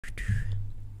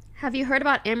Have you heard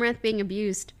about Amouranth being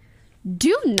abused?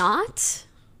 Do not.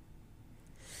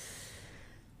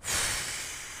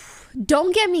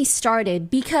 Don't get me started,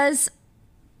 because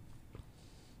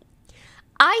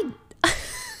I don't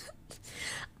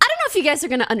know if you guys are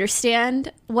going to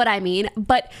understand what I mean,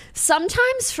 but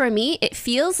sometimes for me, it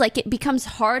feels like it becomes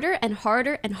harder and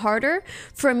harder and harder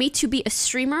for me to be a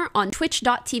streamer on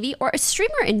twitch.tv or a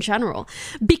streamer in general,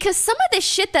 because some of the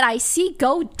shit that I see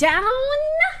go down,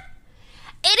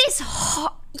 it is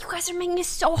hard. You guys are making it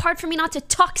so hard for me not to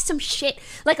talk some shit,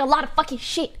 like a lot of fucking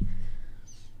shit.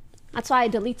 That's why I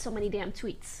delete so many damn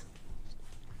tweets.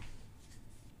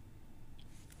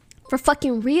 For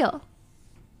fucking real.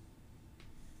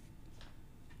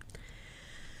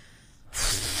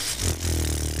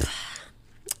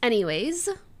 Anyways,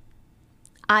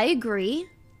 I agree.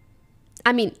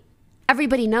 I mean,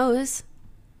 everybody knows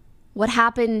what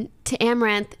happened to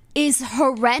Amouranth is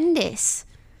horrendous.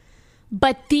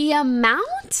 But the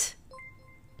amount...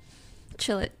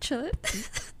 Chill it.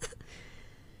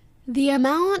 The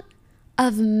amount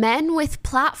of men with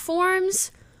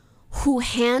platforms who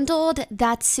handled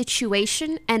that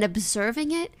situation and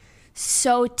observing it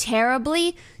so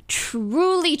terribly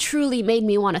truly made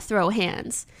me want to throw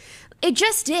hands. It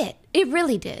just did. It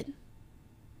really did.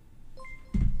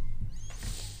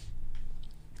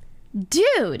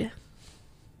 Dude.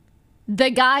 The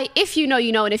guy, if you know,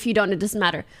 you know, and if you don't, it doesn't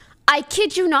matter. I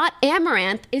kid you not,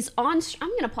 Amouranth is on... I'm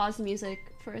going to pause the music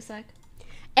for a sec.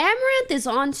 Amouranth is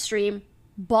on stream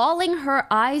bawling her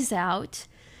eyes out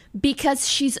because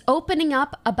she's opening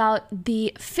up about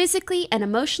the physically and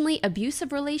emotionally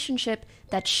abusive relationship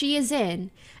that she is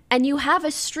in. And you have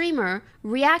a streamer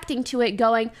reacting to it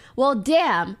going, well,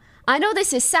 damn, I know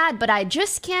this is sad, but I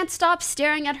just can't stop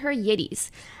staring at her yitties.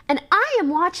 And I am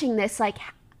watching this like,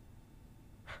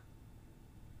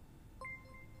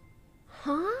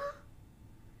 huh?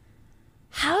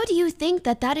 How do you think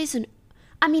that that is an...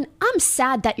 I mean, I'm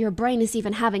sad that your brain is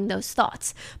even having those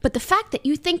thoughts. But the fact that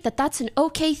you think that that's an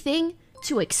okay thing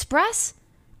to express?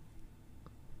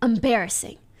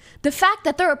 Embarrassing. The fact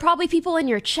that there are probably people in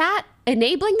your chat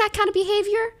enabling that kind of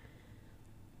behavior?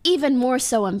 Even more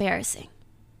so embarrassing.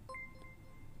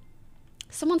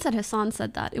 Someone said Hassan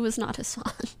said that. It was not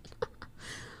Hassan.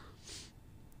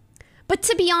 But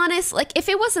to be honest, like, if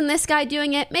it wasn't this guy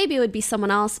doing it, maybe it would be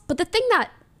someone else. But the thing that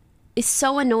is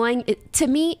so annoying to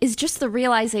me is just the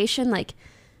realization, like,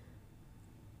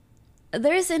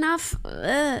 there's enough,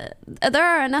 there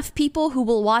are enough people who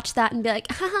will watch that and be like,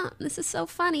 haha, this is so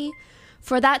funny,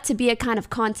 for that to be a kind of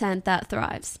content that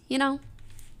thrives, you know?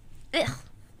 Ugh.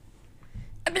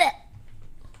 Blech.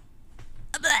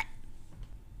 Blech.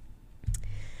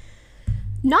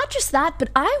 Not just that, but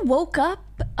I woke up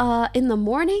in the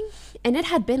morning and it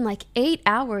had been like 8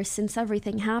 hours since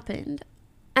everything happened.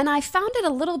 And I found it a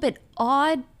little bit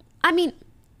odd. I mean,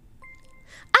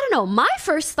 I don't know. My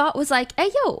first thought was like, hey,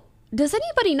 yo, does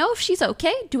anybody know if she's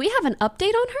okay? Do we have an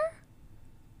update on her?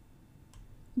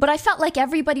 But I felt like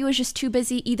everybody was just too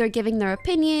busy either giving their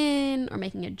opinion or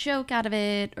making a joke out of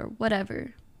it or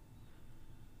whatever.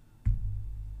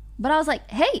 But I was like,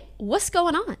 hey, what's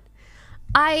going on?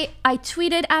 I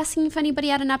tweeted asking if anybody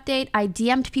had an update. I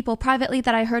DM'd people privately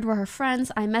that I heard were her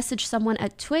friends. I messaged someone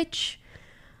at Twitch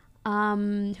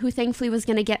who thankfully was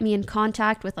going to get me in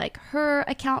contact with like her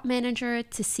account manager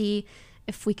to see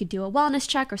if we could do a wellness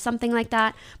check or something like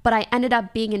that. But I ended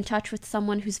up being in touch with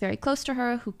someone who's very close to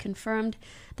her who confirmed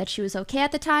that she was okay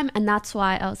at the time. And that's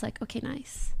why I was like, okay,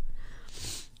 nice.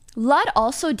 Lud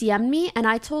also DM'd me and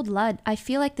I told Lud, I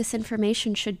feel like this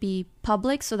information should be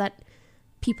public so that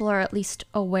people are at least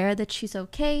aware that she's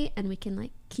okay and we can like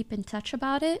keep in touch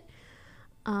about it.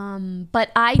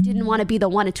 But I didn't want to be the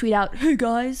one to tweet out, hey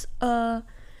guys,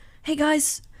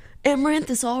 Amouranth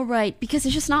is all right, because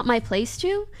it's just not my place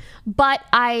to. But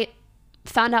I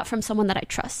found out from someone that I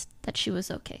trust that she was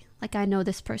okay. Like, I know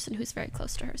this person who's very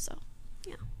close to her, so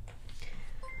yeah.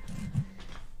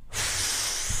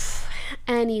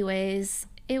 Anyways,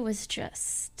 it was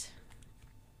just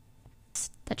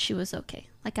that she was okay.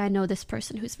 Like, I know this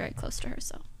person who's very close to her,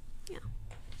 so yeah.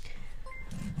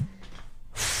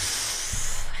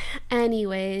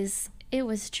 Anyways, it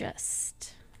was just